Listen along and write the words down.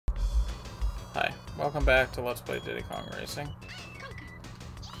Hi, welcome back to Let's Play Diddy Kong Racing.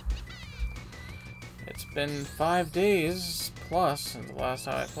 It's been 5 days plus since the last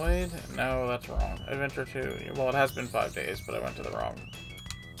time I played. No, that's wrong. Adventure 2. Well, it has been 5 days, but I went to the wrong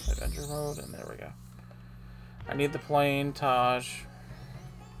adventure mode, and there we go. I need the plane, Taj.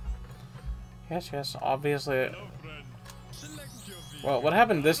 Yes, obviously. Well, what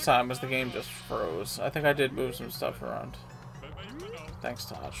happened this time was the game just froze. I think I did move some stuff around. Thanks,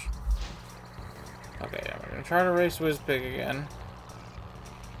 Taj. Okay, I'm gonna try to race Wizpig again.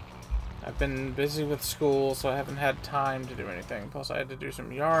 I've been busy with school, so I haven't had time to do anything. Plus, I had to do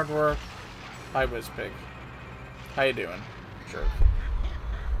some yard work. Hi, Wizpig. How you doing? Sure.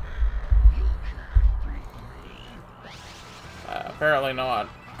 Apparently not.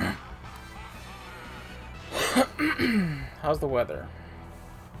 How's the weather?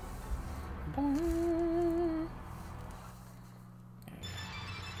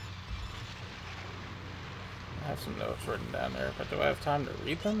 I have some notes written down there, but do I have time to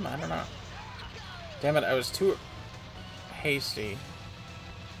read them? I don't know. Damn it, I was too hasty.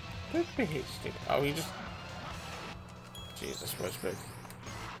 Don't be hasty. Oh, he just... Jesus, Wizpig.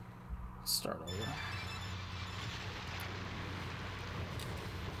 Let's start over.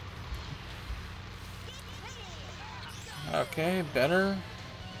 Okay, better.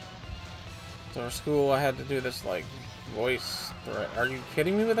 So for school, I had to do this, like, voice threat. Are you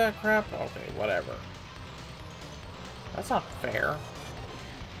kidding me with that crap? Okay, whatever. That's not fair.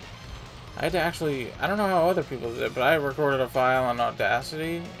 I had to actually... I don't know how other people did it, but I recorded a file on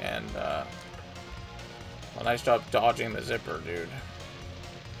Audacity, and, well, nice job dodging the zipper, dude.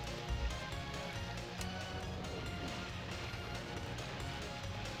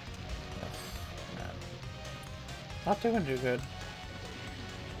 Not doing too good.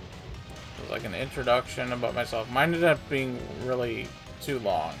 It was like an introduction about myself. Mine ended up being really too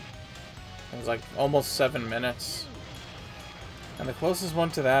long. It was like almost 7 minutes. And the closest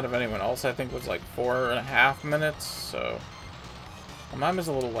one to that of anyone else, I think, was like 4.5 minutes. So, well, mine was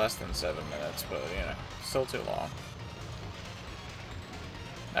a little less than 7 minutes, but, you know, still too long.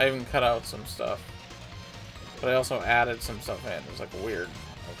 I even cut out some stuff. But I also added some stuff in. It was like weird.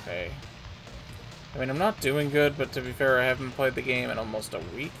 Okay. I mean, I'm not doing good, but to be fair, I haven't played the game in almost a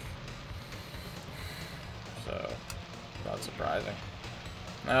week. So, not surprising.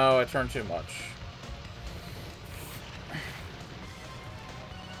 No, I turned too much.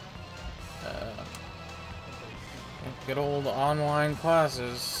 Good old online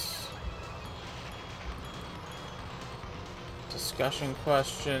classes. Discussion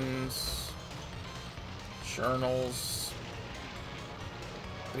questions. Journals.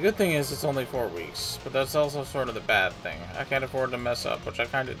 The good thing is it's only 4 weeks, but that's also sort of the bad thing. I can't afford to mess up, which I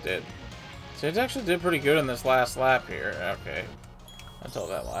kind of did. So it actually did pretty good in this last lap here. Okay. Until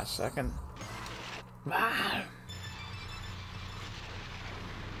that last second. Ah.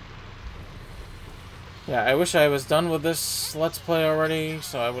 Yeah, I wish I was done with this Let's Play already,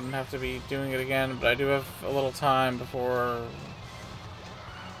 so I wouldn't have to be doing it again, but I do have a little time before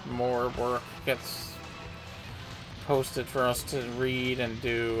more work gets posted for us to read and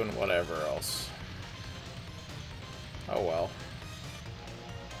do and whatever else. Oh well.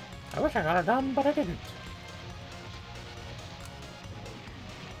 I wish I got it done, but I didn't.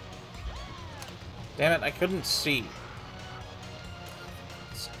 Damn it, I couldn't see.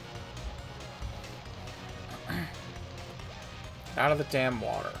 Out of the damn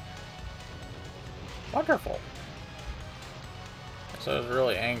water. Wonderful. So I was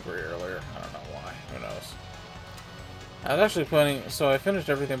really angry earlier. I don't know why. Who knows? I was actually planning... So I finished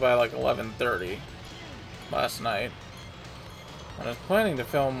everything by like 11:30 last night. And I was planning to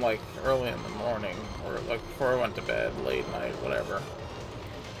film like early in the morning. Or like before I went to bed, late night, whatever.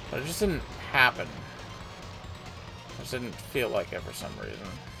 But it just didn't happen. I just didn't feel like it for some reason.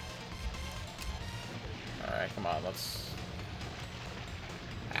 Alright, come on, let's...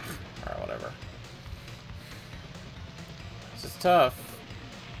 Alright, whatever. This is tough.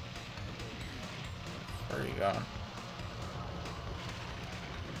 Where are you going?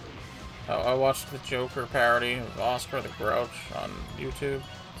 Oh, I watched the Joker parody of Oscar the Grouch on YouTube,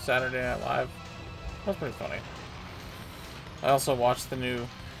 Saturday Night Live. That was pretty funny. I also watched the new,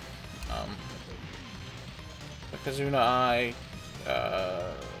 the Kazuna Eye,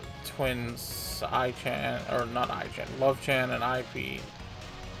 twins, I-Chan, or not I-Chan, Love-Chan and IP.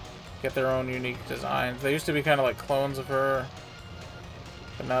 Get their own unique designs. They used to be kind of like clones of her,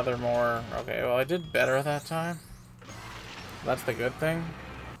 but now they're more... Okay, well, I did better that time. That's the good thing.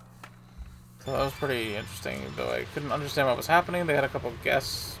 So that was pretty interesting, though I couldn't understand what was happening. They had a couple of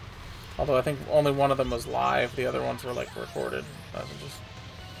guests, although I think only one of them was live. The other ones were, like, recorded. That was just...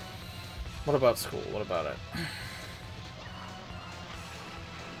 What about school? What about it?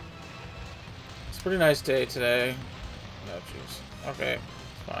 It's a pretty nice day today. Oh, jeez. Okay,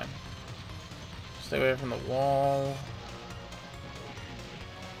 it's fine. Stay away from the wall.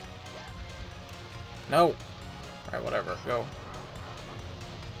 No! Alright, whatever. Go.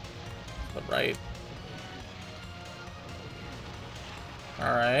 To the right.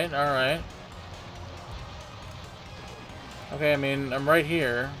 Alright, alright. Okay, I mean, I'm right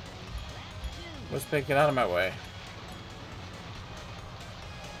here. Wizpig, get out of my way.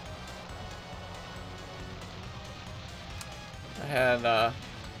 I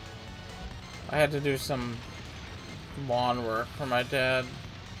had to do some lawn work for my dad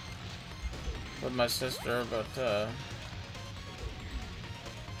with my sister, but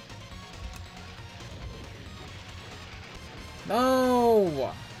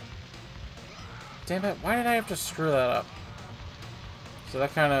no! Damn it, why did I have to screw that up? So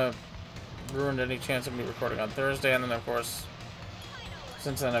that kind of ruined any chance of me recording on Thursday, and then of course,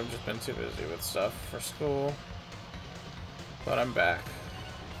 since then I've just been too busy with stuff for school. But I'm back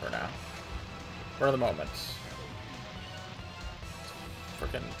for now. For the moment.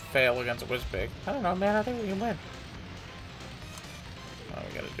 Freaking fail against a Wizpig. I don't know, man. I think we can win. Oh,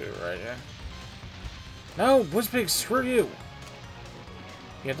 we gotta do it right here. No, Wizpig, screw you!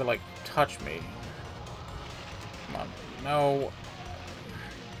 You had to, like, touch me. Come on. No.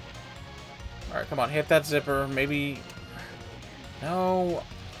 Alright, come on. Hit that zipper. Maybe... No.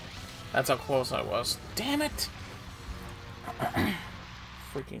 That's how close I was. Damn it!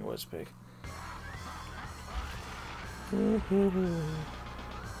 Freaking Wizpig.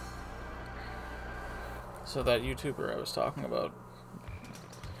 So that YouTuber I was talking about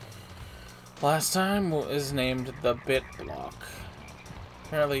last time is named The Bit Block.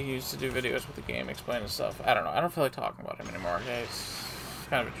 Apparently he used to do videos with the game explaining stuff. I don't know. I don't feel like talking about him anymore, okay? He's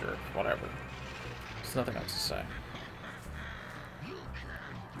kind of a jerk. Whatever. There's nothing else to say.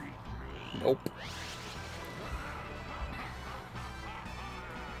 Nope.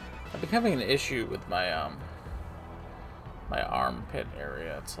 I've been having an issue with my my armpit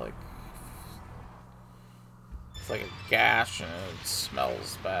area. It's like a gash and it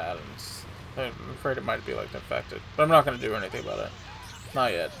smells bad. And I'm afraid it might be like infected, but I'm not gonna do anything about it.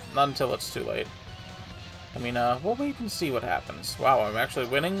 Not yet. Not until it's too late. I mean, we'll wait and see what happens. Wow, I'm actually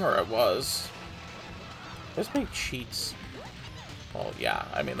winning, or I was. This big cheats. Well, yeah.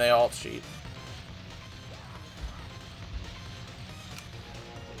 I mean, they all cheat.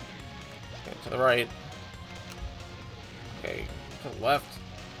 Okay, to the right. Okay, to the left.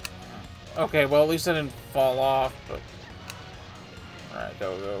 Okay, well, at least I didn't fall off, but... Alright,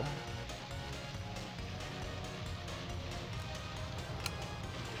 go.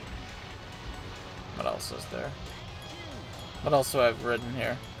 What else is there? What else do I have written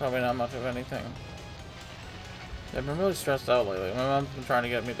here? Probably not much of anything. I've been really stressed out lately. My mom's been trying to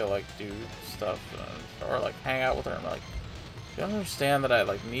get me to, like, do stuff, or, like, hang out with her. I'm like, you don't understand that I,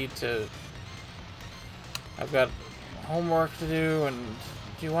 like, need to... I've got homework to do, and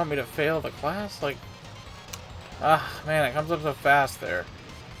do you want me to fail the class? Like, man, it comes up so fast there.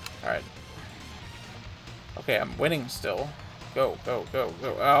 Alright. Okay, I'm winning still. Go.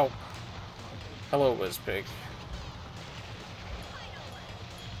 Ow. Hello, Wizpig.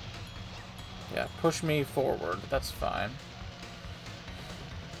 Yeah, push me forward. That's fine.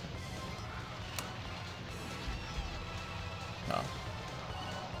 No.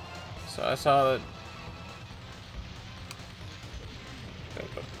 So I saw that...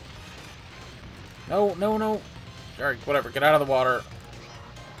 Go. No. Alright, whatever. Get out of the water.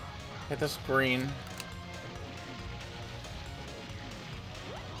 Hit this green.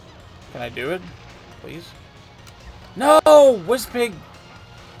 Can I do it? Please? No! Wizpig!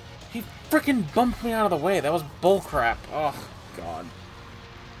 He freaking bumped me out of the way. That was bullcrap. Oh, God.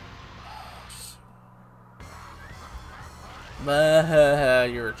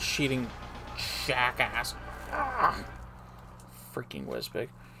 You're a cheating jackass. Freaking Wizpig.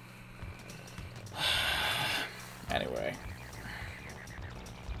 Anyway.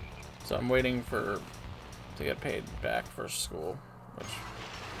 So I'm waiting to get paid back for school, which...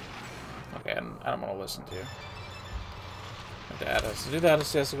 Okay, I don't want to listen to you. My dad has to do that.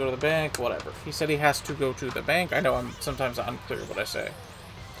 He has to go to the bank. Whatever. He said he has to go to the bank. I know I'm sometimes unclear what I say.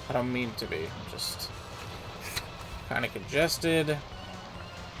 I don't mean to be. I'm just kind of congested.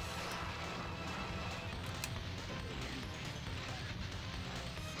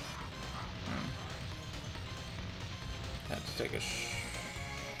 Had to take a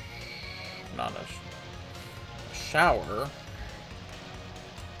shower.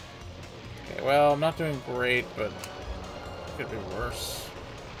 Okay, well, I'm not doing great, but it could be worse.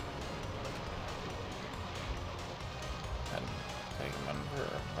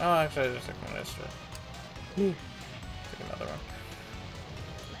 Oh, actually, I just took one extra. Take another one.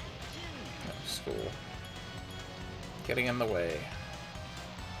 Oh, school. Getting in the way.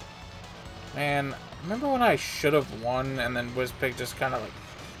 Man, remember when I should have won and then Wizpig just kind of like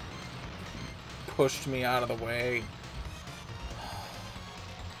pushed me out of the way?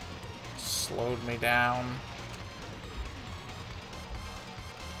 Slowed me down.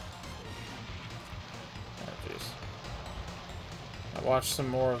 Oh, jeez. I watched some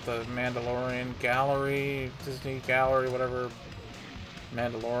more of the Mandalorian gallery, Disney gallery, whatever.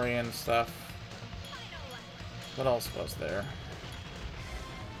 Mandalorian stuff. What else was there?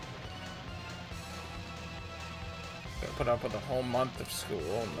 Gotta put up with a whole month of school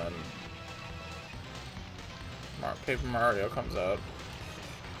and then Paper Mario comes out.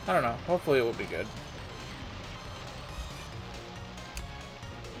 I don't know. Hopefully it will be good.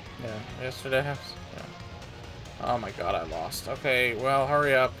 Yeah, yesterday. Yeah. Oh my god, I lost. Okay, well,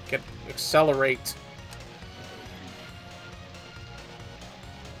 hurry up. Accelerate.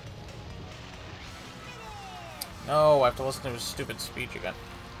 No, I have to listen to his stupid speech again.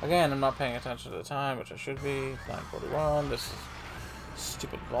 Again, I'm not paying attention to the time, which I should be. It's 9:41. This is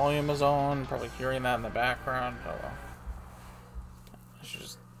stupid volume is on. Probably hearing that in the background. Oh well. I should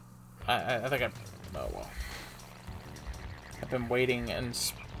just. I think I. Oh well. I've been waiting and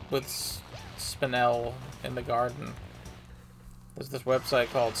with Spinel in the garden. There's this website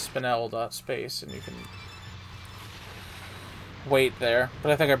called spinel.space, and you can wait there.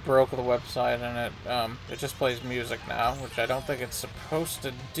 But I think I broke the website, and it just plays music now, which I don't think it's supposed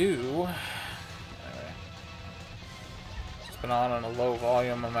to do. Anyway, it's been on a low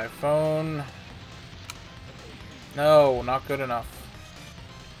volume on my phone. No, not good enough.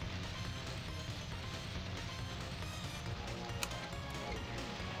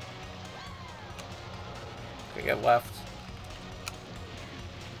 Okay, get left.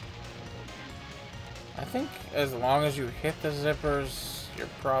 I think as long as you hit the zippers, you're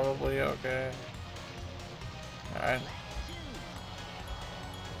probably okay. Alright.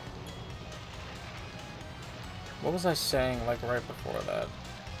 What was I saying, like, right before that?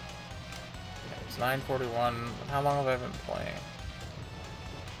 Yeah, it's 9:41. How long have I been playing?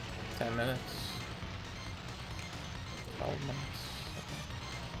 10 minutes? 12 minutes?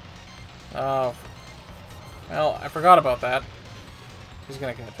 Oh. Well, I forgot about that. He's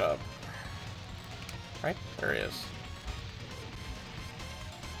gonna catch up. Right? There he is.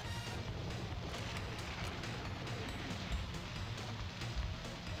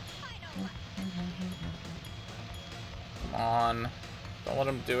 Come on. Don't let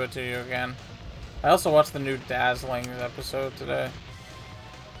him do it to you again. I also watched the new Dazzling episode today.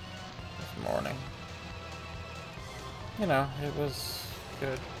 This morning. You know, it was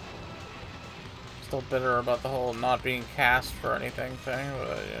good. Still bitter about the whole not being cast for anything thing,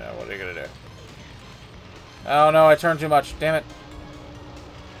 but, you know, what are you gonna do? Oh no, I turned too much. Damn it.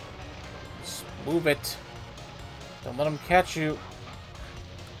 Just move it. Don't let him catch you.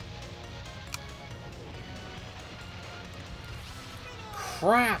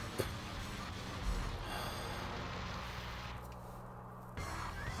 Crap.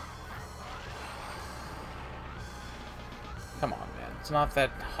 Come on, man. It's not that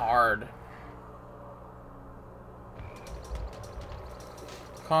hard.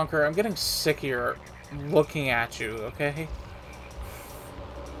 Conquer, I'm getting sick here looking at you, okay?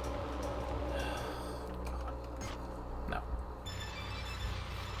 No.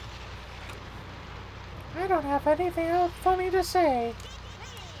 I don't have anything else funny to say.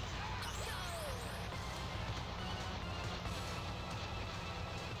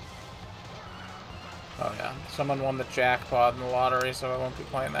 Oh yeah, someone won the jackpot in the lottery, so I won't be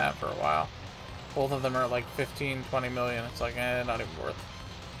playing that for a while. Both of them are like 15, 20 million. It's like, not even worth.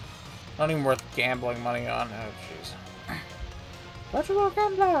 Not even worth gambling money on. Oh, jeez. Virtual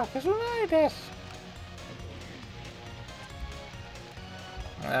gambler, is right this.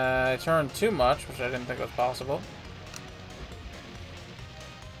 I turned too much, which I didn't think was possible.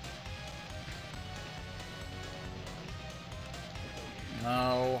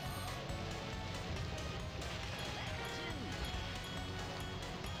 No.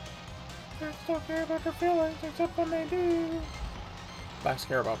 I still care about their feelings, except when they do. Backs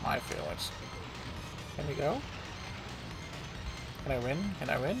care about my feelings. Can we go? Can I win? Can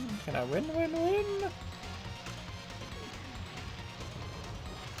I win? Can I win? Win?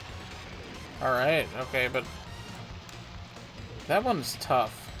 Alright, okay, but that one's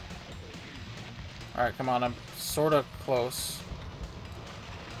tough. Alright, come on, I'm sort of close.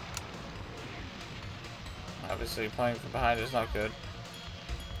 Obviously, playing from behind is not good.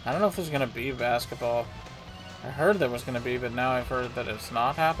 I don't know if there's gonna be basketball. I heard there was going to be, but now I've heard that it's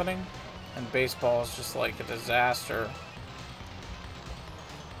not happening. And baseball is just like a disaster.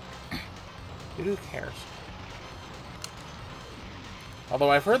 Who cares?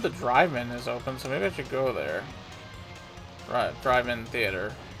 Although I've heard the drive-in is open, so maybe I should go there. Drive-in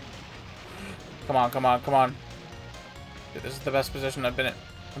theater. Come on, come on, come on. Dude, this is the best position I've been in.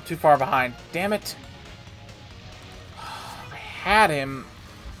 I'm too far behind. Damn it. I had him.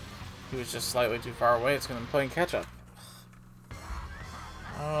 He was just slightly too far away. It's going to be playing catch-up.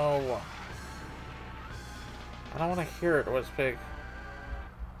 Oh. I don't want to hear it, Wizpig.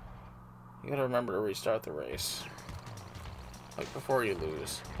 You gotta remember to restart the race. Like, before you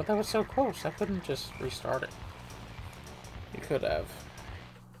lose. But that was so close. I couldn't just restart it. You could have.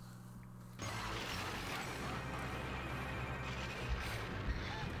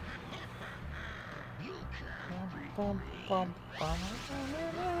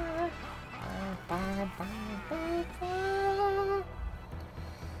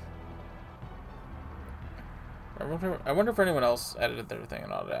 I wonder if anyone else edited their thing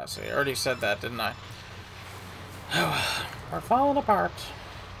in Audacity. I already said that, didn't I? We're falling apart.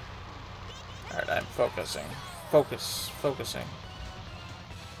 Alright, I'm focusing. Focusing.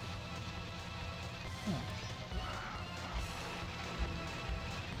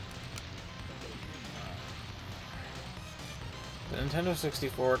 The Nintendo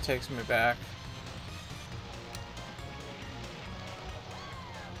 64 takes me back.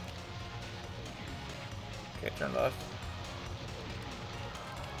 Okay, turn left.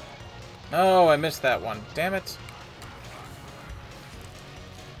 No, I missed that one. Damn it.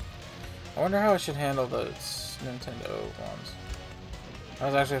 I wonder how I should handle those Nintendo ones. I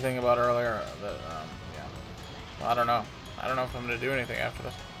was actually thinking about earlier that, yeah. Well, I don't know. I don't know if I'm going to do anything after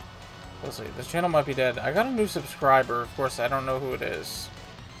this. We'll see. This channel might be dead. I got a new subscriber. Of course, I don't know who it is.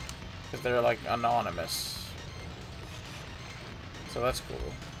 Because they're, like, anonymous. So that's cool.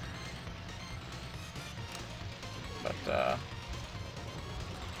 But, a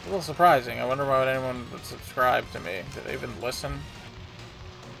little surprising. I wonder why anyone would subscribe to me. Did they even listen?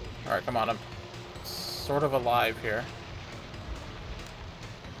 Alright, come on. I'm sort of alive here.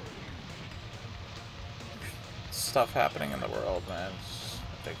 Stuff happening in the world, man. It's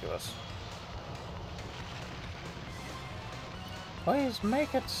ridiculous. Please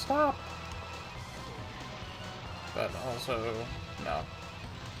make it stop. But also, no.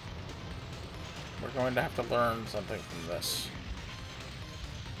 We're going to have to learn something from this.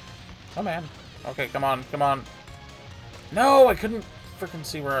 Oh, man. Okay, come on, come on. No, I couldn't freaking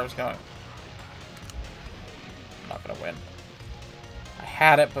see where I was going. I'm not gonna win. I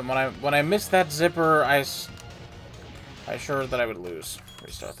had it, but when I missed that zipper, I assured that I would lose.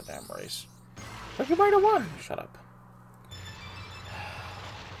 Restart the damn race. But you might have won. Shut up.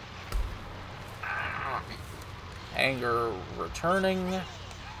 Anger returning.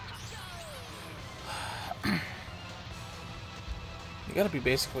 You gotta be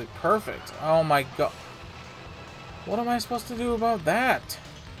basically perfect. Oh my god. What am I supposed to do about that?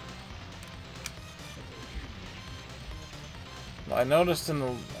 Well, I noticed in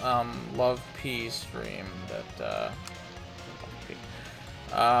the Love P stream that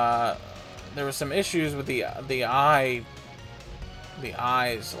there were some issues with the eyes,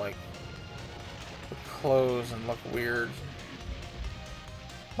 like, would close and look weird.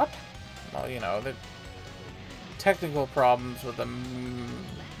 What? Well, you know, the technical problems with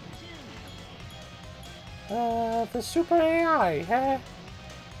the super AI, huh?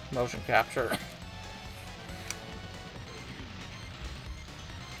 Motion capture.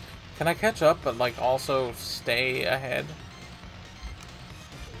 Can I catch up, but, like, also stay ahead?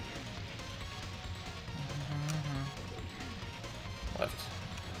 Left.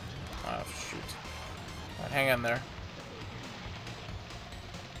 Oh, shoot. Right, hang in there.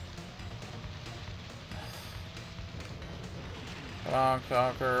 Come on,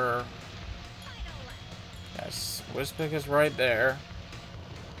 Conquer. Yes, Wizpig is right there.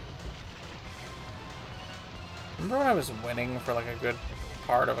 Remember when I was winning for like a good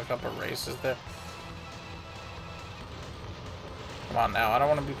part of a couple of races there? Come on now, I don't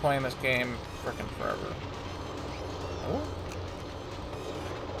want to be playing this game frickin' forever. Oh.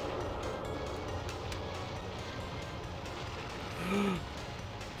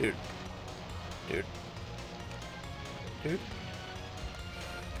 Dude. Dude. Dude.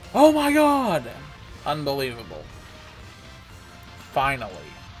 Oh my god! Unbelievable. Finally.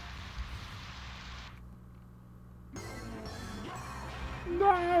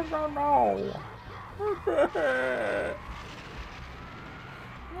 No.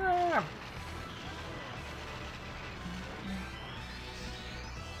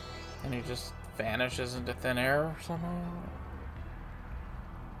 And he just vanishes into thin air somehow.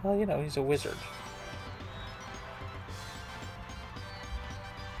 Well, you know, he's a wizard.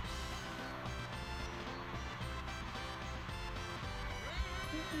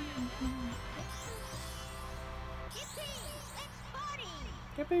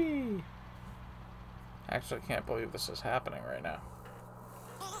 Yippee! Actually, I can't believe this is happening right now.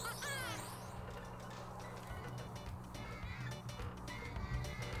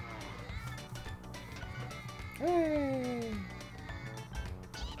 Hey!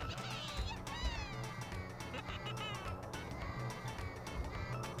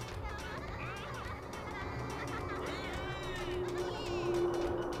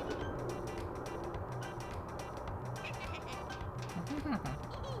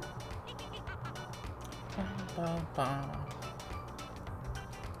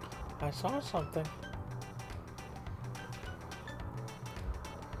 I saw something.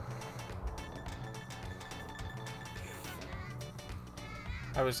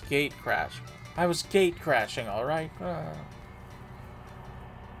 I was gate crashing, alright?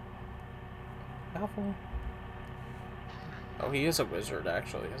 Alpha. Oh, he is a wizard,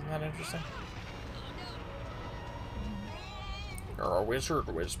 actually. Isn't that interesting? You're a wizard,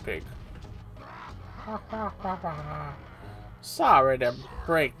 Wizpig. Sorry to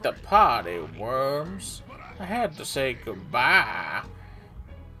break the party, worms. I had to say goodbye.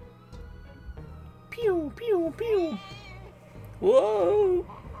 Pew, pew, pew. Whoa!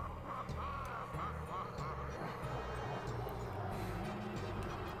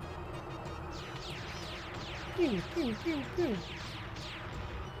 Pew, pew, pew, pew.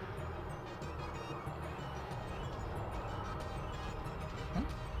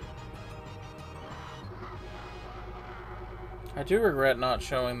 I do regret not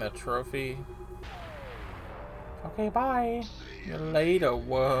showing the trophy. Okay, bye. You later,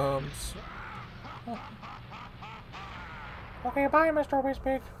 worms. Okay, bye, Mr.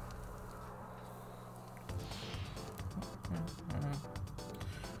 Wizpig.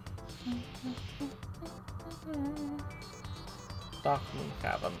 Dark Moon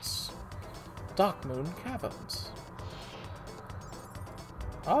Caverns. Dark Moon Caverns.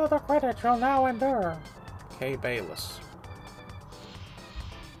 All the credit shall now endure. K. Bayless.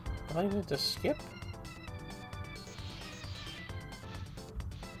 I need to skip?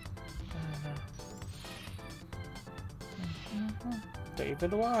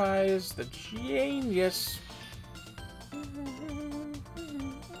 David Wise, the genius.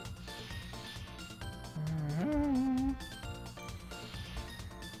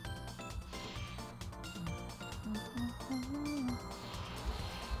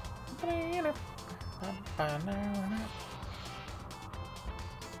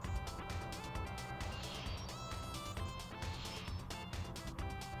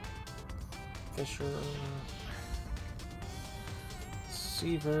 Fisher,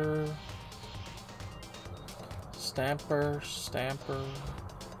 Seaver, Stamper.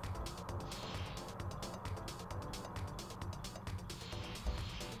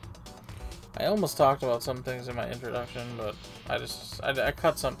 I almost talked about some things in my introduction, but I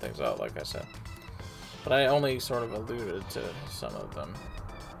cut some things out, like I said. But I only sort of alluded to some of them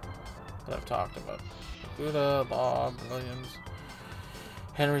that I've talked about. Buddha, Bob, Williams,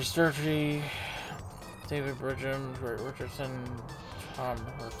 Henry Sturgey, David Bridgham, Ray Richardson, Tom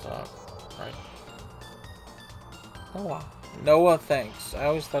Herzog, right? Oh wow. Noah Thanks. I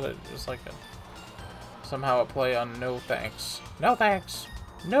always thought it was like somehow a play on no thanks. No thanks.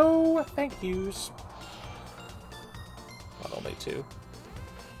 No thank yous. But only two.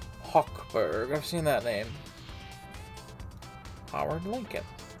 Hochberg. I've seen that name. Howard Lincoln.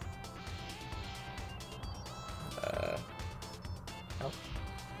 Nope.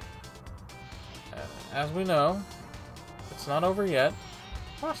 As we know, it's not over yet.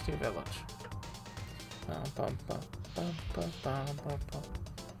 Frosty Village.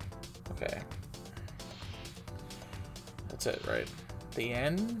 Okay. That's it, right? The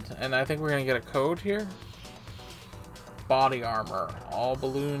end? And I think we're gonna get a code here. Body armor. All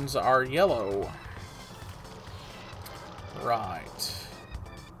balloons are yellow. Right.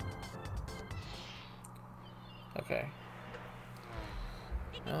 Okay.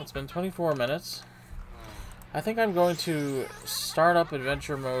 Well, it's been 24 minutes. I think I'm going to start up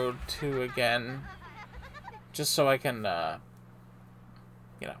Adventure Mode 2 again. Just so I can,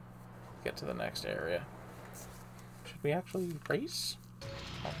 you know, get to the next area. Should we actually race?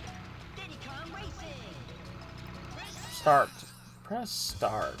 Oh. Start. Press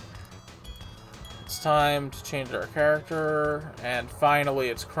start. It's time to change our character, and finally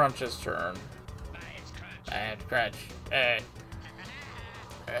it's Crunch's turn. Crunch.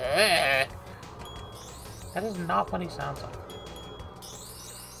 That is not what he sounds like.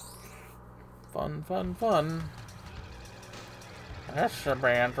 Fun, fun, fun. That should be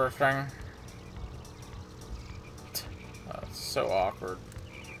interesting. Oh, it's so awkward.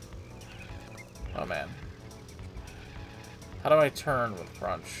 Oh man. How do I turn with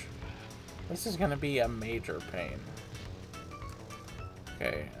Crunch? This is gonna be a major pain.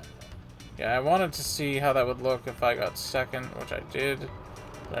 Okay. Yeah, I wanted to see how that would look if I got second, which I did,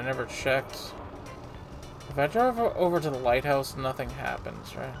 but I never checked. If I drove over to the lighthouse, nothing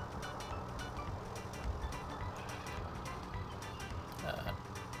happens, right?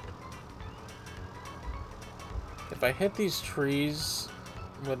 If I hit these trees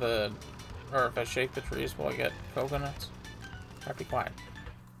with a... or if I shake the trees, will I get coconuts? I'd be quiet.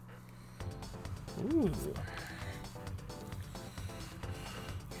 Ooh.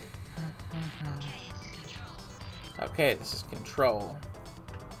 Okay, this is control.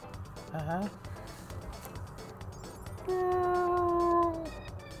 Uh-huh.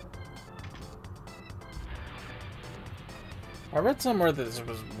 I read somewhere that this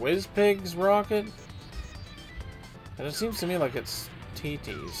was Wizpig's rocket. And it seems to me like it's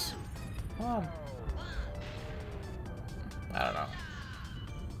TT's. Come on. I don't know.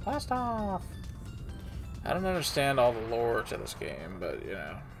 Blast off! I don't understand all the lore to this game, but, you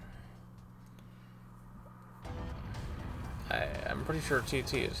know. I'm pretty sure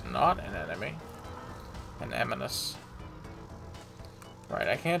TT is not an enemy. An eminence. Right,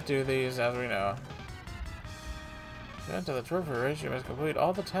 I can't do these, as we know. To enter the trophy race, you must complete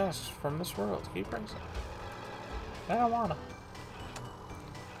all the tasks from this world. Keep racing. I don't wanna.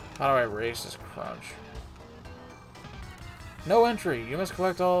 How do I race this Crunch? No entry! You must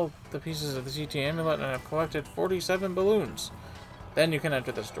collect all the pieces of the CT amulet and have collected 47 balloons. Then you can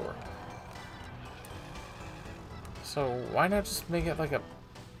enter this door. So, why not just make it like a...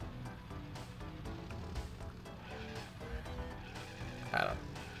 I don't know.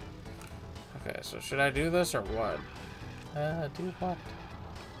 Okay, so should I do this or what? Do what?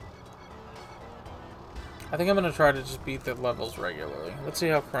 I think I'm gonna try to just beat the levels regularly. Let's see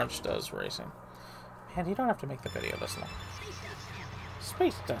how Crunch does racing. Man, you don't have to make the video this long.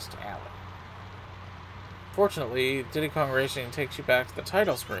 Space Dust Alley. Fortunately, Diddy Kong Racing takes you back to the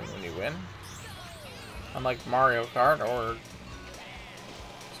title screen when you win. Unlike Mario Kart or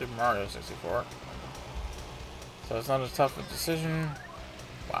Super Mario 64. So it's not as tough a decision.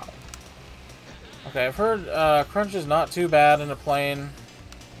 Wow. Okay, I've heard Crunch is not too bad in a plane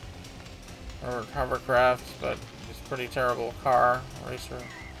or hovercraft, but it's a pretty terrible car racer.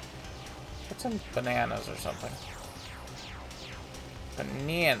 Get some bananas or something.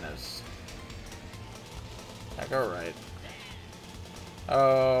 Bananas. I go right.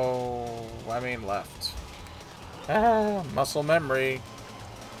 Oh, I mean left. Ah, muscle memory.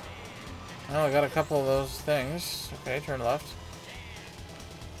 Oh, I got a couple of those things. Okay, turn left.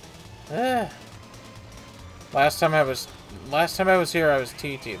 Ah. Last time I was here, I was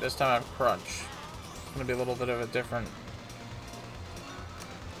TT. This time I'm Crunch. It's gonna be a little bit of a different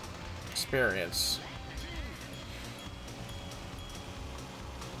experience.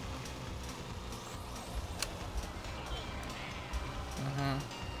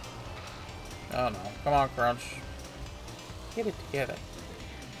 Oh no. Come on, Crunch. Get it together.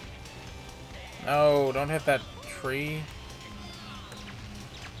 No, don't hit that tree.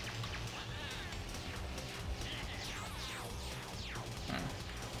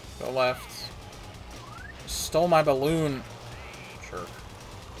 Go left. Stole my balloon. Jerk.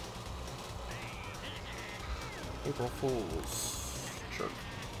 April Fools. Jerk.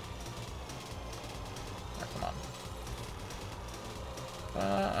 Oh, come on.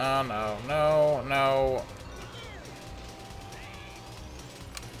 Oh no, no, no.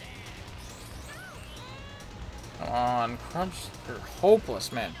 Come on, Crunch. You're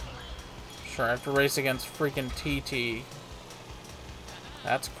hopeless, man. Sure, I have to race against freaking TT.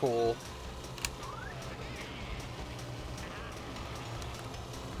 That's cool.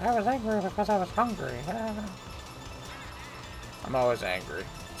 I was angry because I was hungry. I'm always angry.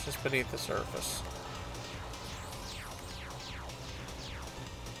 It's just beneath the surface.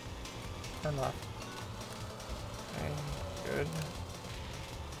 Turn left. Okay, good.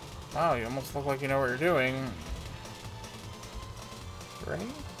 Wow, you almost look like you know what you're doing. Right?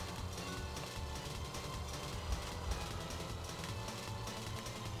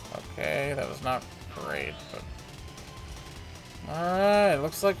 Okay, that was not great, but... Alright,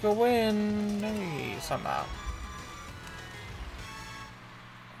 looks like a win. Hey, somehow.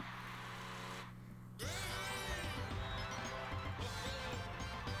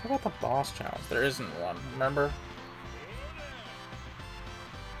 What about the boss challenge? There isn't one, remember?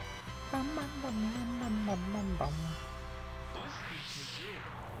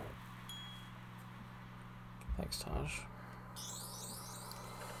 Thanks, Taj.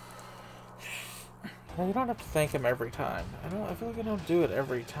 Well, you don't have to thank him every time. I feel like I don't do it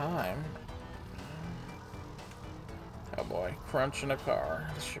every time. Oh boy, crunch in a car.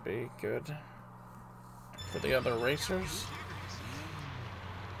 This should be good. For the other racers.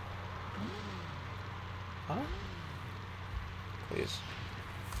 Huh? Please.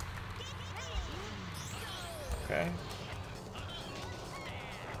 Okay.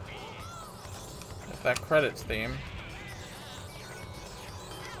 If that credits theme.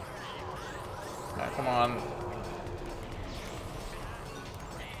 Ah, come on.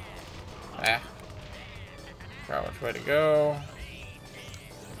 Ah. Forgot which way to go.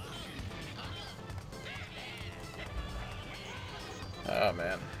 Oh,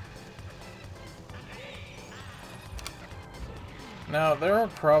 man. Now, there are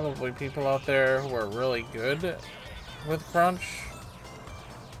probably people out there who are really good with crunch,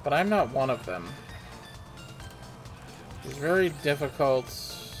 but I'm not one of them. It's very difficult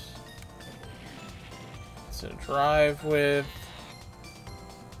to drive with.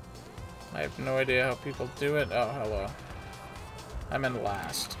 I have no idea how people do it. Oh, hello. I'm in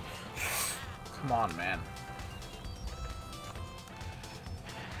last. Come on, man.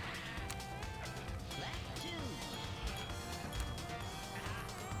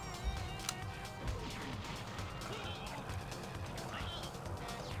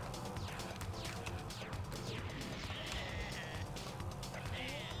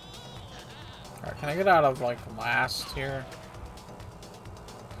 Alright, can I get out of, like, last here?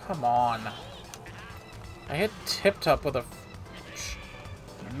 Come on. I hit tipped up with a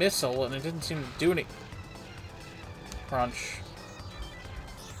missile and it didn't seem to do any crunch.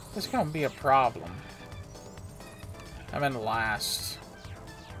 This is gonna be a problem. I'm in last.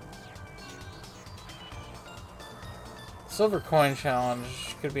 Silver coin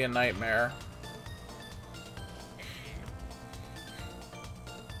challenge could be a nightmare.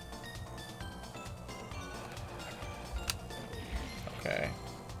 Okay.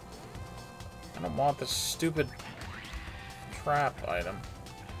 I don't want this stupid trap item.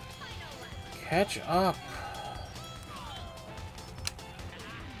 Catch up.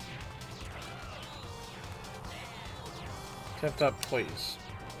 Tipped up, please.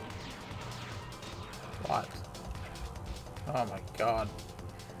 What? Oh my god.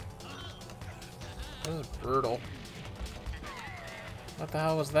 This is brutal. What the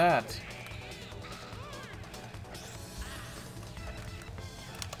hell was that?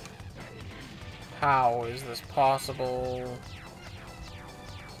 How is this possible?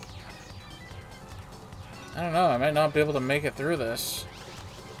 I don't know, I might not be able to make it through this.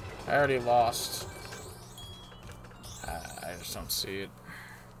 I already lost. I just don't see it.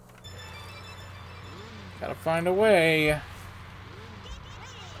 Gotta find a way.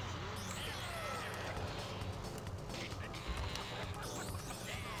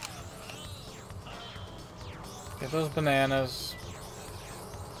 Get those bananas.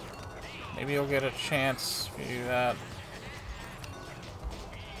 Maybe you'll get a chance if you do that.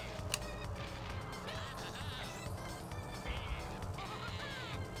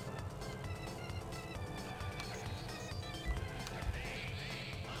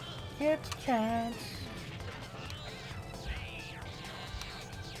 Get a chance.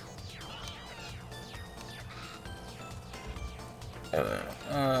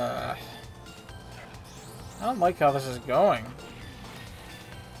 I don't like how this is going.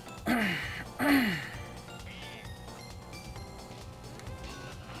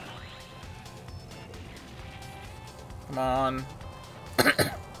 Come on.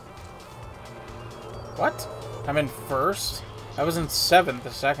 What? I'm in first? I was in 7th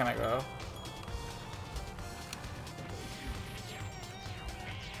a second ago.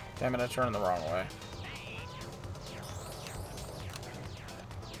 Damn it, I turned the wrong way.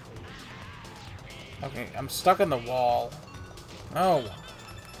 Okay, I'm stuck in the wall. No.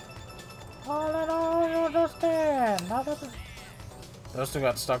 Oh, no, you understand. Those two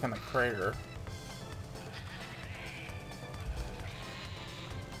got stuck in the crater.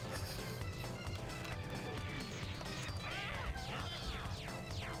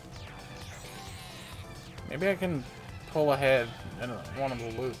 Maybe I can pull ahead in one of the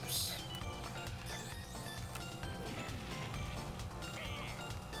loops.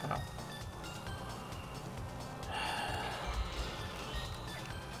 Oh.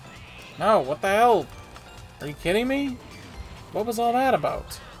 No, what the hell? Are you kidding me? What was all that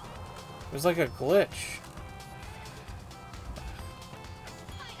about? It was like a glitch.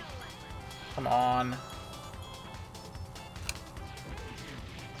 Come on.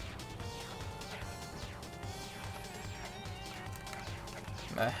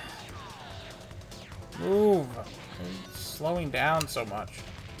 Move. You're slowing down so much.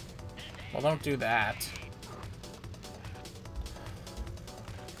 Well, don't do that.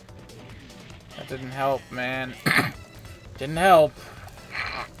 That didn't help, man. Didn't help.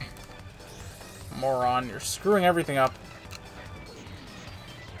 Moron, you're screwing everything up.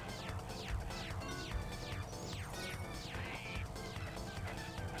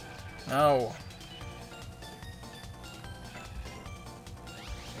 No.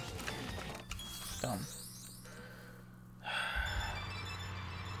 Dumb.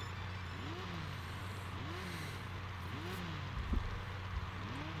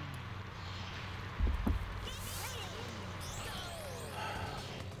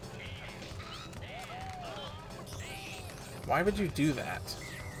 Why would you do that?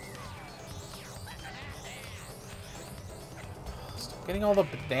 Stop getting all the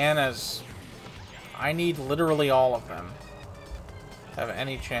bananas. I need literally all of them to have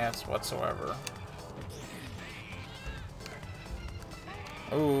any chance whatsoever.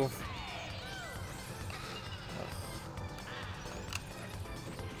 Ooh.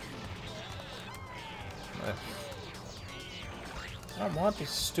 I don't want these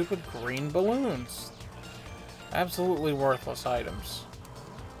stupid green balloons. Absolutely worthless items.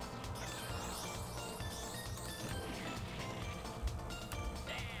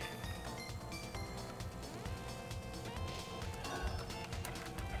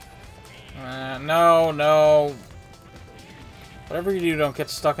 No, no. Whatever you do, don't get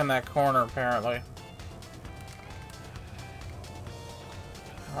stuck in that corner, apparently.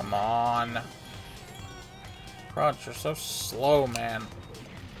 Come on. Crunch, you're so slow, man.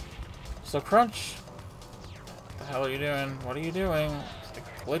 So, Crunch... What the hell are you doing? What are you doing?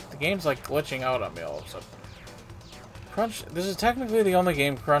 The game's like glitching out on me all of a sudden. Crunch, this is technically the only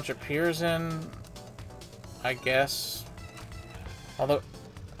game Crunch appears in, I guess. Although,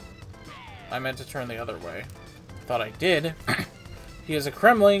 I meant to turn the other way. Thought I did. He is a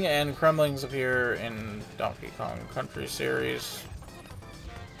Kremling, and Kremlings appear in Donkey Kong Country series.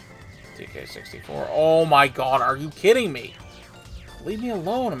 DK64. Oh my god, are you kidding me? Leave me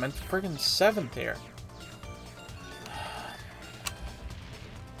alone, I'm in friggin' 7th here.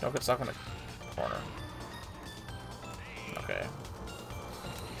 Don't get stuck in the corner. Okay.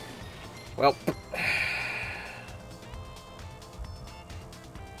 Well.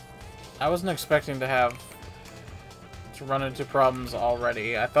 I wasn't expecting to run into problems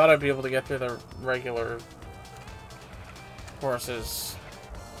already. I thought I'd be able to get through the regular courses.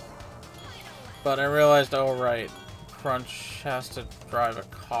 But I realized, oh right, Crunch has to drive a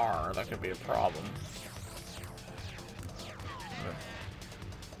car. That could be a problem.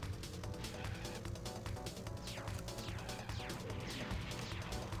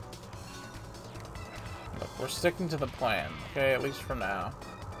 Look, we're sticking to the plan, okay? At least for now.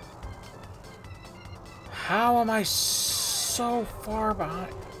 How am I so far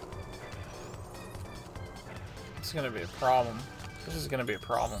behind? It's gonna be a problem. This is gonna be a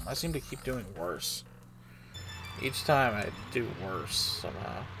problem. I seem to keep doing worse. Each time I do worse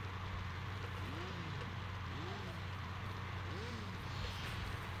somehow.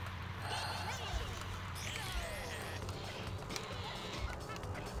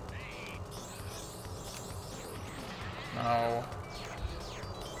 No.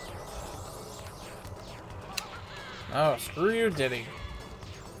 Oh, screw you, Diddy.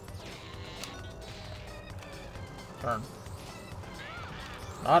 Turn.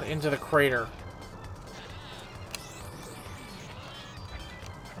 Not into the crater.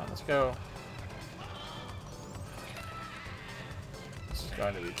 Come on, let's go. This is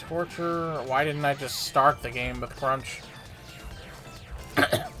going to be torture. Why didn't I just start the game with Crunch?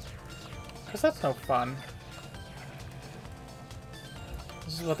 Because that's no fun.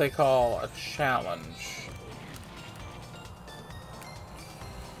 This is what they call a challenge.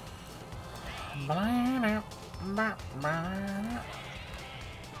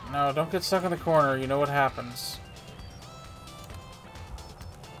 No, don't get stuck in the corner. You know what happens.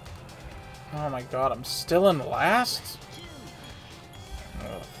 Oh my god, I'm still in last?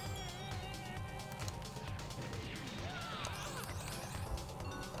 Ugh.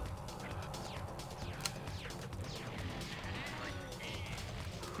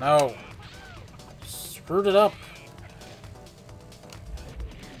 No. Screwed it up.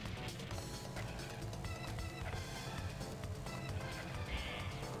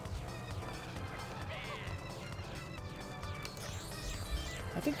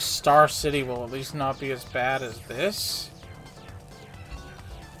 I think Star City will at least not be as bad as this.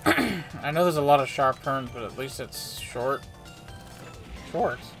 I know there's a lot of sharp turns, but at least it's short.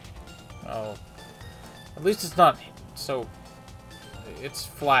 Short? Oh. At least it's not so It's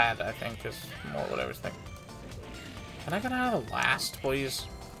flat, I think, is more what I was thinking. Can I get out of the last, please?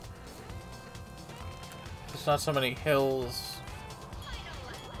 There's not so many hills.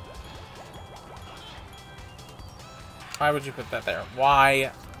 Why would you put that there?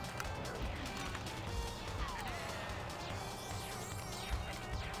 Why?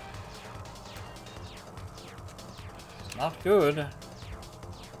 It's not good.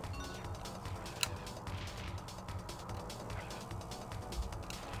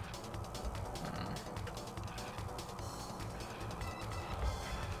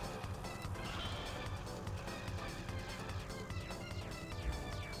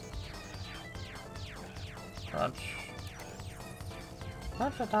 Crunch.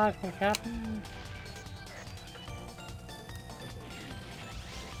 Crunch attack me, Captain.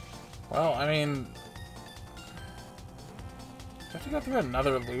 Well, I mean... do I have to go through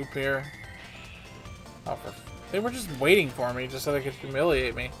another loop here? Oh, they were just waiting for me just so they could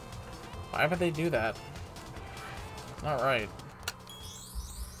humiliate me. Why would they do that? Not right.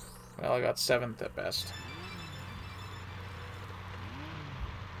 Well, I got 7th at best.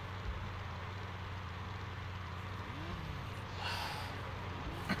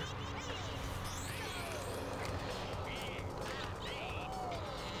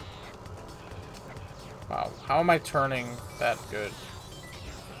 Wow, how am I turning that good?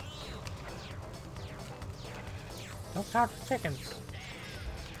 No couch chickens.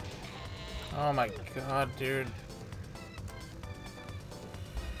 Oh my god, dude.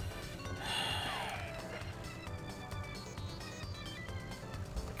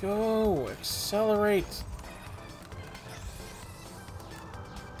 Go! Accelerate!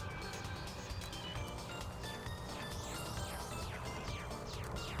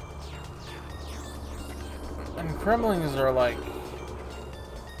 And Kremlings are like...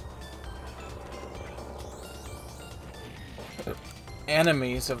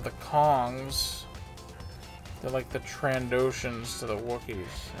 enemies of the Kongs. They're like the Trandoshans to the Wookiees.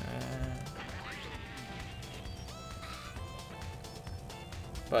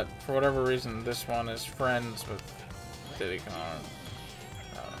 But for whatever reason, this one is friends with Diddy Kong.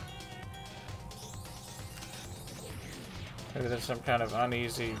 Maybe there's some kind of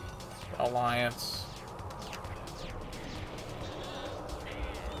uneasy alliance.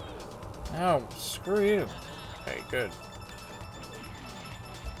 No, screw you. Okay, good.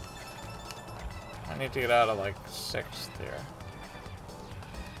 I need to get out of like 6th here.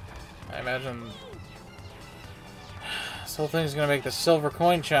 I imagine this whole thing's gonna make the silver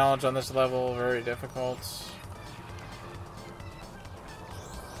coin challenge on this level very difficult.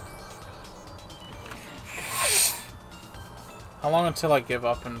 How long until I give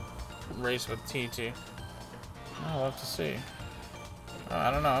up and race with TT? I'll have to see.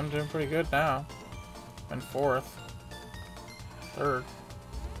 I don't know, I'm doing pretty good now. I'm in 4th. 3rd.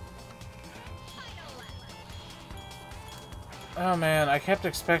 Oh man, I kept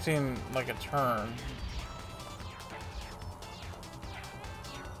expecting like a turn.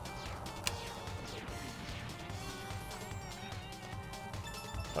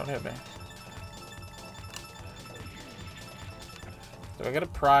 Don't hit me. Do I get a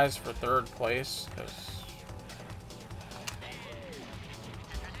prize for 3rd place? 'Cause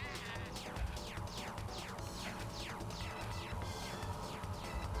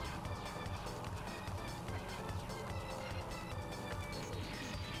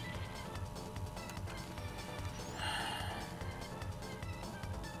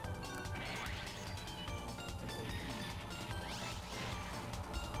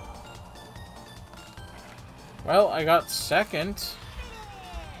well, I got 2nd.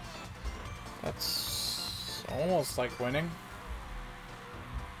 That's almost like winning.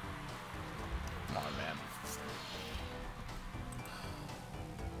 Come on, man.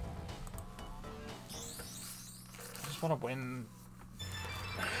 I just want to win.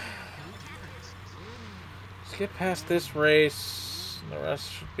 Let's get past this race. The rest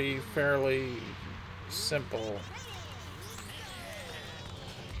should be fairly simple.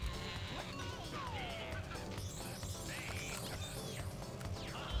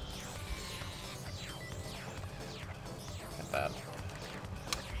 That.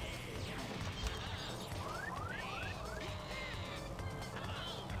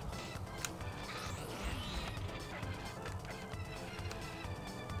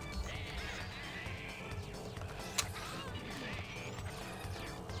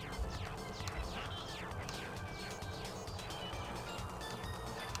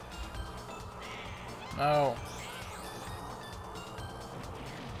 No.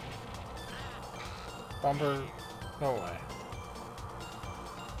 Bumper, go away.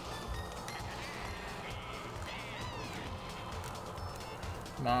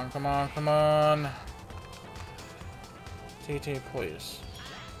 Come on, come on, come on. TT, please.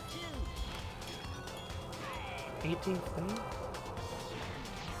 TT, please.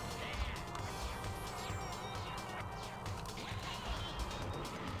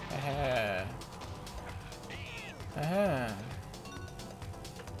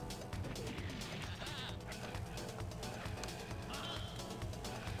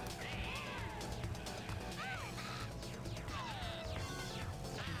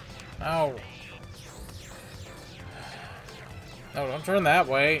 No. No, don't turn that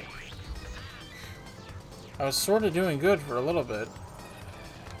way. I was sort of doing good for a little bit.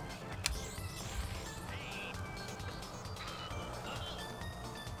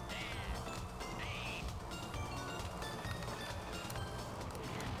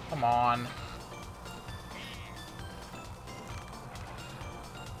 Come on.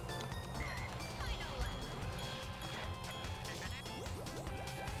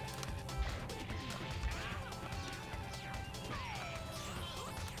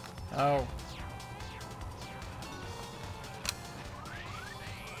 Oh.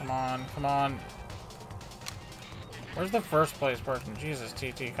 Come on, come on. Where's the first place person? Jesus,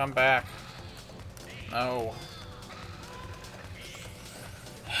 TT, come back. No.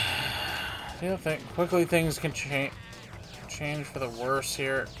 Quickly things can change for the worse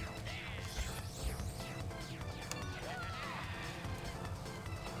here.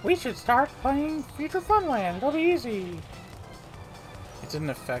 We should start playing Future Funland. It'll be easy. It didn't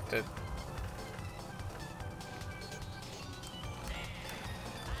affect it.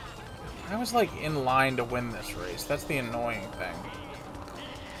 I was like in line to win this race. That's the annoying thing.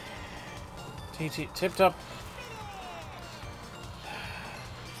 TT tipped up.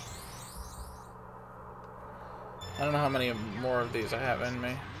 I don't know how many more of these I have in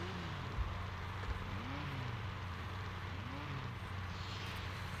me.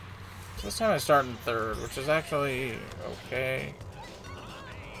 So this time I start in third, which is actually okay.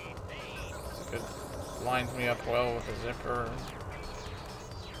 It lines me up well with the zipper.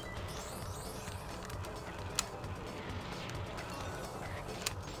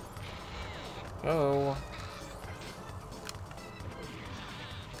 Go.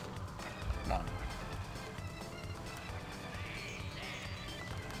 Come on.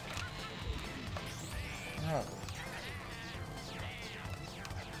 No.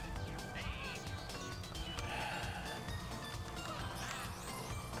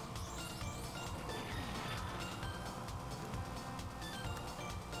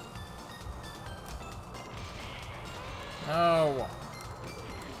 No.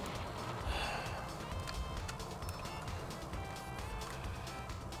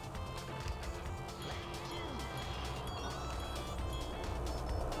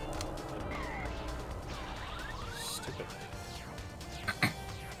 Stupid.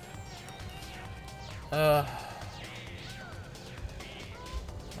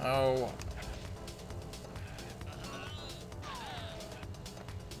 Oh.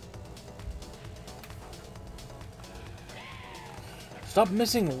 Stop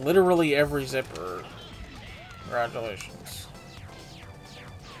missing literally every zipper. Congratulations.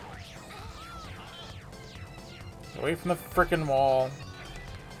 Away from the frickin' wall.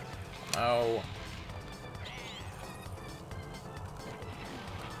 Oh.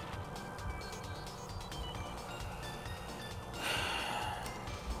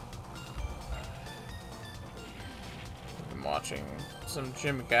 I'm watching some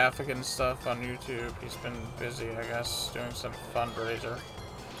Jim Gaffigan stuff on YouTube. He's been busy, I guess, doing some fundraiser.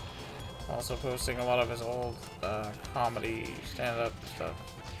 Also posting a lot of his old comedy, stand-up stuff.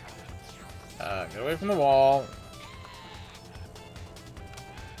 Get away from the wall.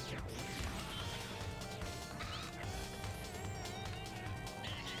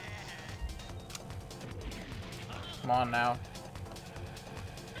 Come on now.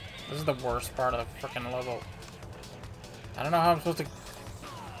 This is the worst part of the frickin' level. I don't know how I'm supposed to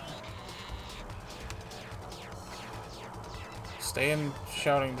stay in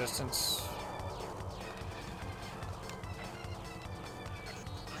shouting distance.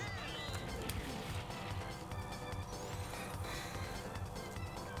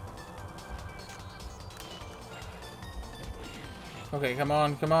 Okay, come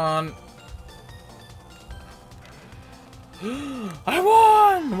on, come on. I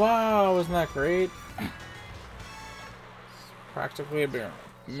won! Wow, wasn't that great? Practically a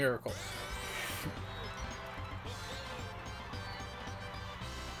miracle.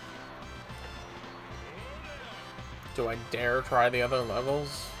 Do I dare try the other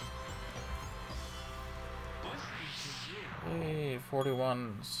levels? Hey,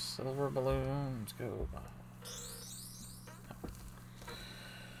 41 silver balloons. Go.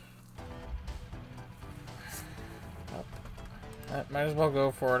 Might as well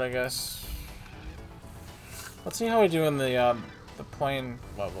go for it, I guess. Let's see how we do in the plane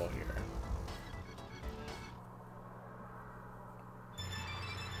level here.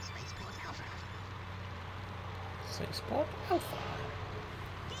 Spaceport Alpha.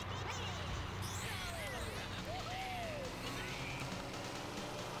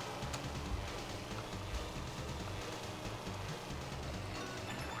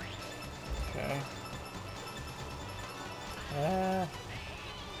 Okay.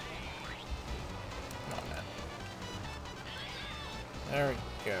 Come on, man. There we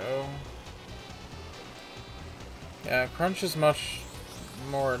go. Yeah, Crunch is much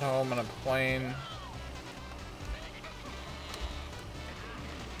more at home in a plane.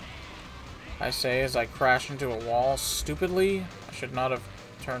 I say as I crash into a wall stupidly. I should not have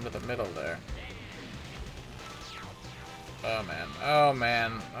turned to the middle there. Oh man. Oh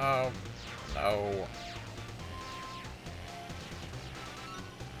man. Oh no.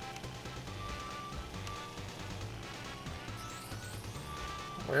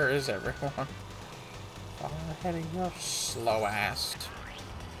 Where is everyone? Far ahead of your slow ass.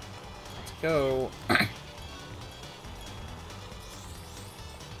 Let's go.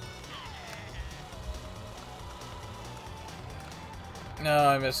 No,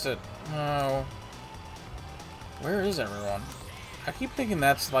 I missed it. No. Where is everyone? I keep thinking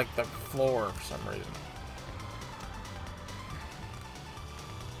that's like the floor for some reason.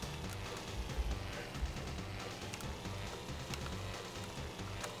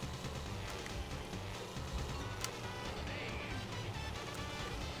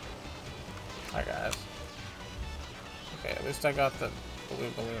 Hi guys. Okay, at least I got the blue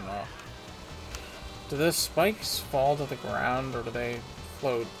balloon off. Do the spikes fall to the ground or do they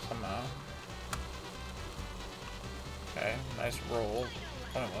float somehow? Okay, nice roll.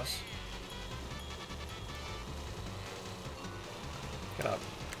 Pointless. Get up.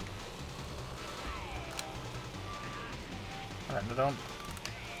 Alright, no, don't.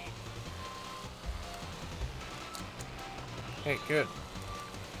 Okay, good.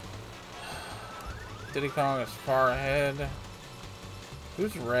 Diddy Kong is far ahead.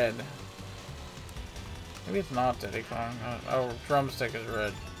 Who's red? Maybe it's not Diddy Kong. Oh, Drumstick is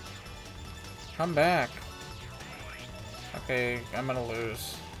red. Come back. Okay, I'm gonna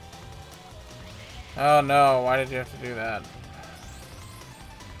lose. Oh no, why did you have to do that?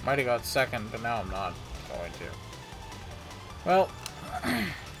 Might have got second, but now I'm not going to. Well,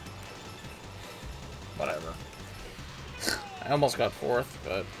 whatever. I almost got fourth,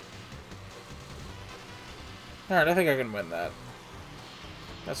 but... Alright, I think I can win that.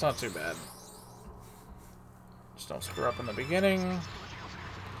 That's not too bad. Just don't screw up in the beginning.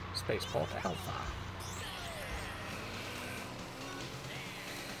 Spaceport Alpha.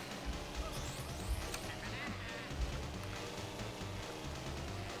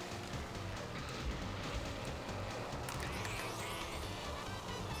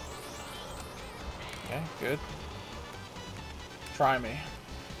 Okay, good. Try me.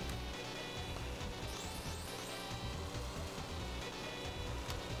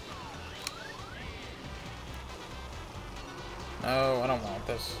 No, I don't want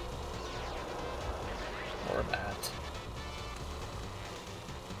this. Or that.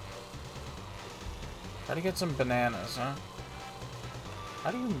 Try to get some bananas, huh?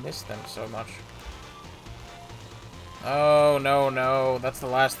 How do you miss them so much? Oh, no, no. That's the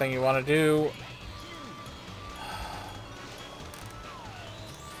last thing you want to do.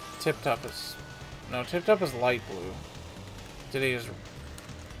 Tip-Top is... No, Tip-Top is light blue. Diddy is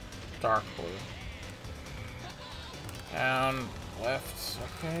dark blue. Down, left.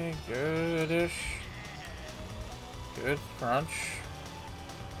 Okay, good-ish. Good crunch.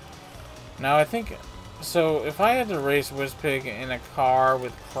 Now, I think... So, if I had to race Wizpig in a car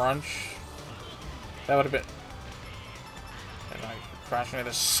with crunch, that would have been... And I crashing into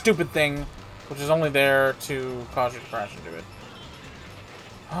this stupid thing, which is only there to cause you to crash into it.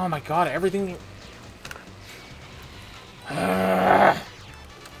 Oh my god, everything... My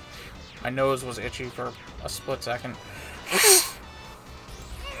nose was itchy for a split second.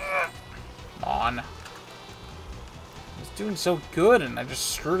 Come on. I was doing so good and I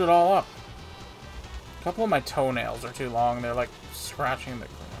just screwed it all up. A couple of my toenails are too long. They're like scratching the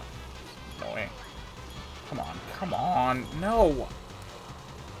ground. Annoying. Come on, come on. No!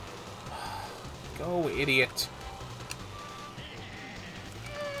 Go, idiot.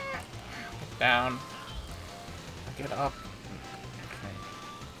 Get down. Get up.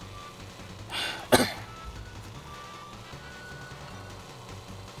 Okay.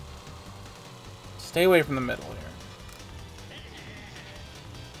 Stay away from the middle here.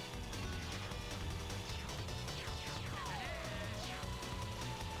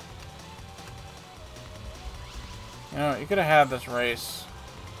 know, you could have had this race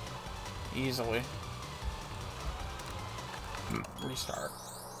easily. Restart.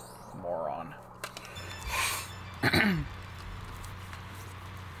 Moron.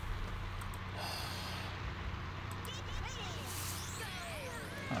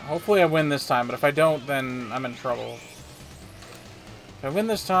 Hopefully I win this time, but if I don't, then I'm in trouble. If I win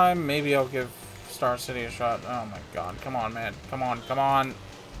this time, maybe I'll give Star City a shot. Oh my god, come on, man. Come on, come on.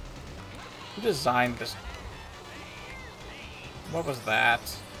 Who designed this? What was that?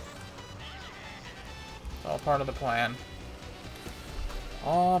 All part of the plan.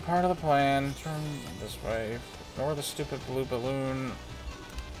 All part of the plan. Turn this way. Ignore the stupid blue balloon.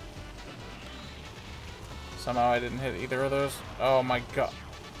 Somehow I didn't hit either of those. Oh my god.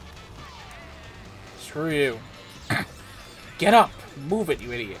 Screw you. Get up! Move it,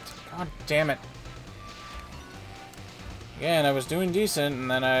 you idiot. God damn it. Again, I was doing decent,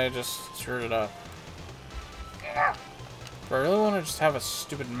 and then I just screwed it up. Do I really want to just have a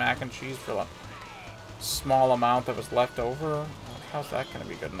stupid mac and cheese for a small amount that was left over? How's that going to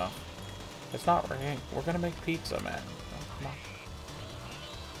be good enough? It's not working. We're going to make pizza, man. Oh, come on.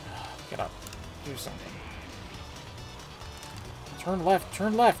 Get up. Do something. Turn left.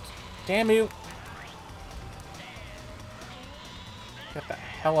 Turn left. Damn you. Get the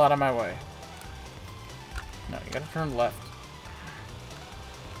hell out of my way. No, you gotta turn left.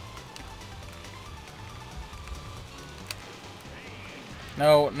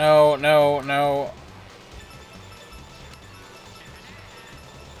 No, no, no, no.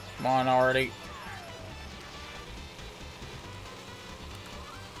 Come on already.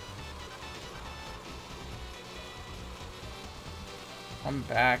 I'm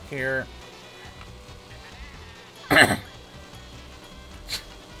back here.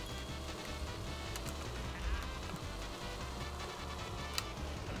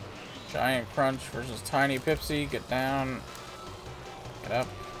 Giant Crunch versus Tiny Pipsy. Get down. Get up.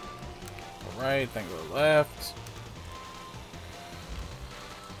 Go right, then go left.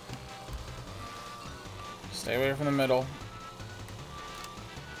 Stay away from the middle.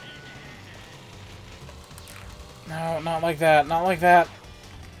 No, not like that. Not like that.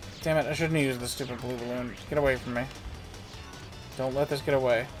 Damn it, I shouldn't use the stupid blue balloon. Get away from me. Don't let this get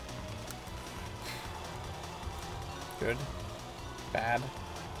away. Good. Bad.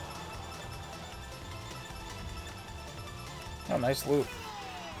 Oh, nice loop.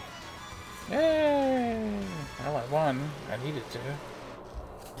 Yay! Well, I won. I needed to.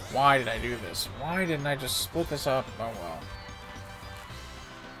 Why did I do this? Why didn't I just split this up? Oh, well.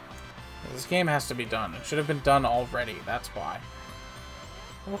 This game has to be done. It should have been done already. That's why.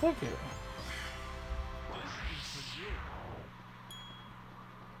 Well, thank you.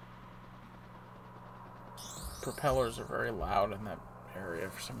 Propellers are very loud in that area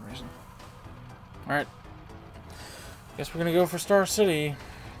for some reason. Alright. Guess we're gonna go for Star City.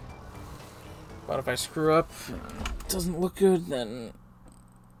 But if I screw up, it doesn't look good, then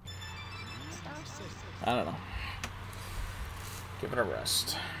I don't know. Give it a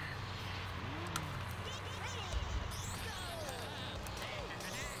rest.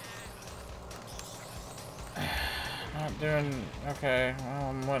 Not doing okay. Well,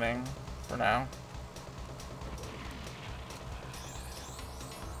 I'm winning for now.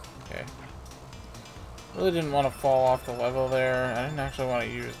 Okay. Really didn't want to fall off the level there. I didn't actually want to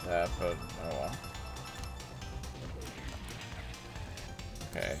use that, but oh well.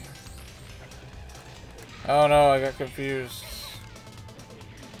 Okay. Oh no, I got confused.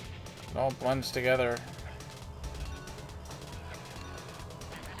 It all blends together.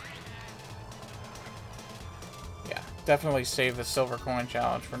 Yeah, definitely save the silver coin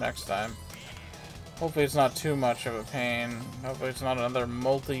challenge for next time. Hopefully it's not too much of a pain. Hopefully it's not another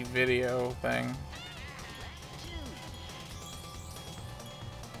multi-video thing.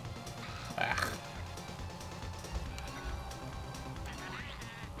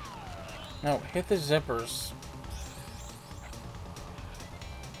 No, hit the zippers.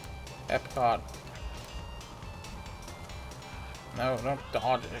 Epcot. No, don't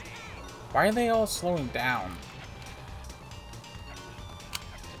dodge it. Why are they all slowing down?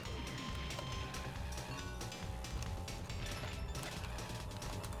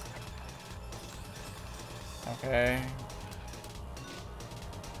 Okay.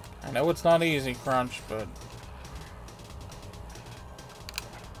 I know it's not easy, Crunch, but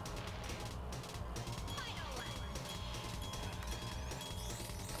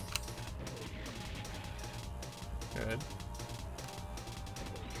good.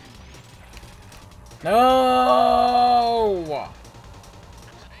 No!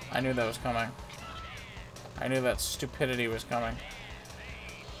 I knew that was coming. I knew that stupidity was coming.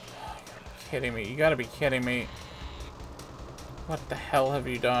 Kidding me. You gotta be kidding me. What the hell have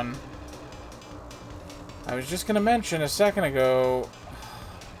you done? I was just gonna mention a second ago...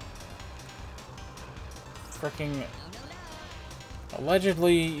 Fricking...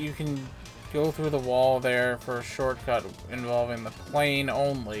 Allegedly, you can go through the wall there for a shortcut involving the plane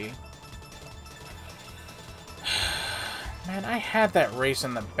only. Man, I had that race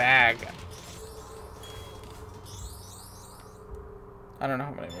in the bag. I don't know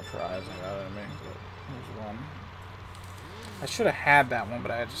how many more tries I got in me, but here's one. I should have had that one,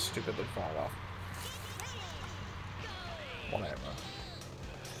 but I just stupidly fall off. Whatever.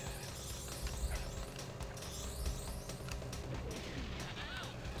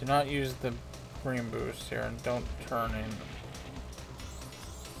 Do not use the green boost here, and don't turn in.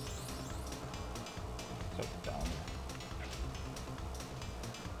 So dumb.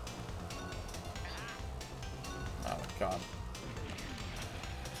 Oh god.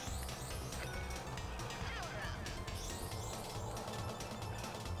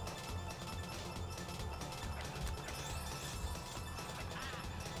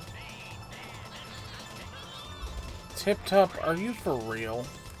 Tip Top, are you for real?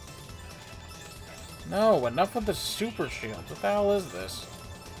 No, enough with the super shield. What the hell is this?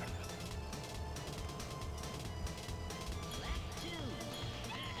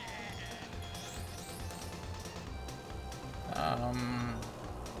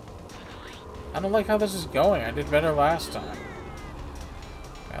 I don't like how this is going. I did better last time.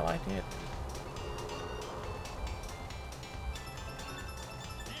 Well, I did.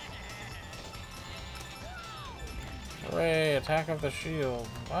 Hooray, attack of the shield.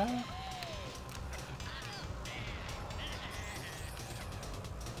 What?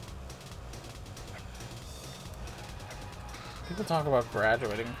 People talk about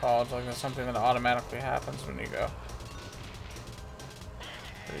graduating college like it's something that automatically happens when you go.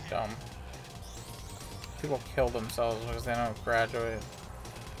 Pretty dumb. People kill themselves because they don't graduate.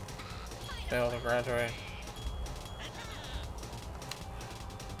 Fail to graduate.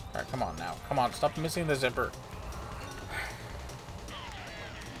 Alright, come on now. Come on, stop missing the zipper.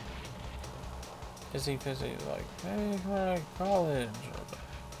 Fizzy, like, hey, right, college.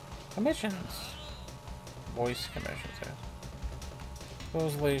 Commissions. Voice commissions, yeah.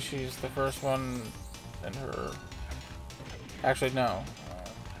 Supposedly she's the first one in her... Actually, no.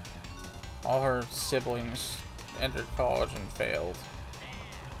 All her siblings entered college and failed.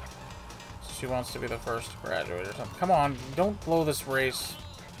 So she wants to be the first to graduate or something. Come on, don't blow this race.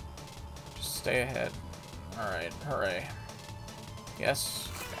 Just stay ahead. Alright, hooray. Yes?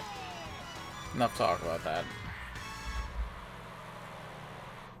 Okay. Enough talk about that.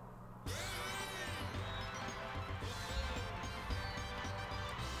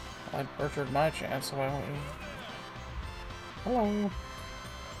 I butchered my chance, so why won't you? Hello.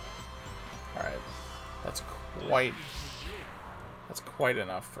 Alright. That's quite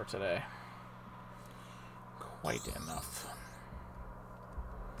enough for today. Quite enough.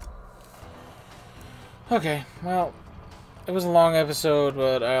 Okay, well, it was a long episode,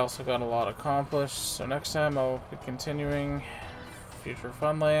 but I also got a lot accomplished, so next time I'll be continuing Future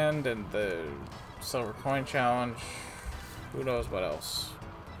Funland and the Silver Coin Challenge. Who knows what else.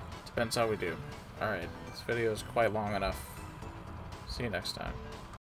 Depends how we do. Alright, this video is quite long enough. See you next time.